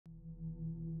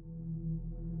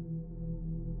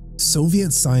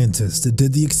Soviet scientists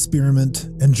did the experiment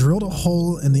and drilled a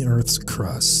hole in the Earth's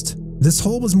crust. This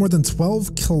hole was more than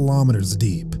 12 kilometers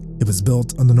deep. It was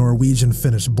built on the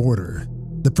Norwegian-Finnish border.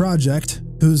 The project,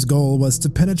 whose goal was to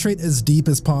penetrate as deep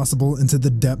as possible into the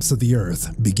depths of the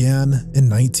Earth, began in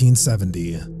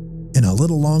 1970. In a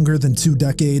little longer than 2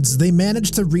 decades, they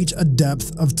managed to reach a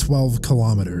depth of 12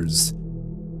 kilometers.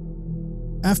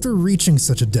 After reaching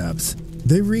such a depth,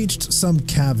 they reached some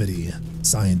cavity.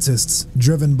 Scientists,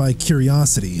 driven by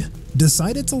curiosity,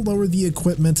 decided to lower the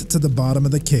equipment to the bottom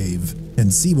of the cave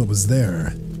and see what was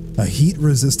there. A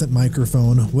heat-resistant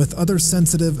microphone with other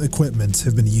sensitive equipment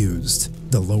have been used.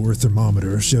 The lower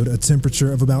thermometer showed a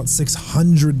temperature of about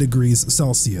 600 degrees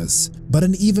Celsius, but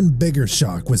an even bigger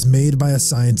shock was made by a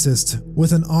scientist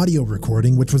with an audio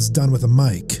recording which was done with a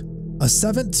mic. A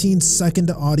 17-second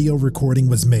audio recording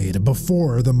was made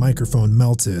before the microphone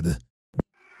melted.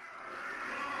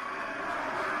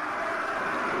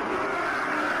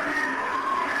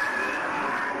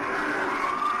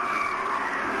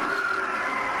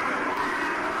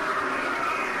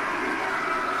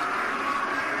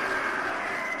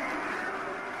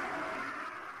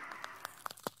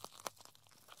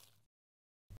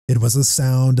 It was a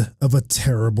sound of a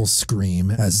terrible scream,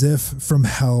 as if from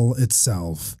hell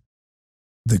itself.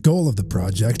 The goal of the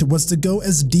project was to go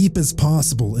as deep as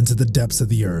possible into the depths of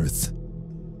the Earth.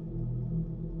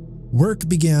 Work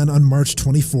began on March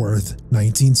 24,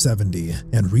 1970,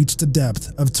 and reached a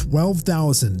depth of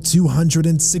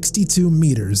 12,262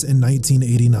 meters in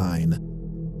 1989.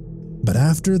 But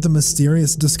after the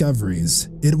mysterious discoveries,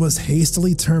 it was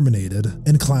hastily terminated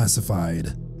and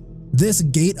classified. This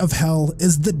gate of hell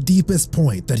is the deepest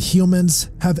point that humans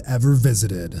have ever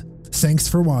visited. Thanks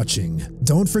for watching.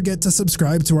 Don't forget to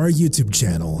subscribe to our YouTube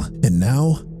channel. And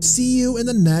now, see you in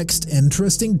the next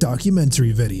interesting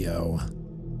documentary video.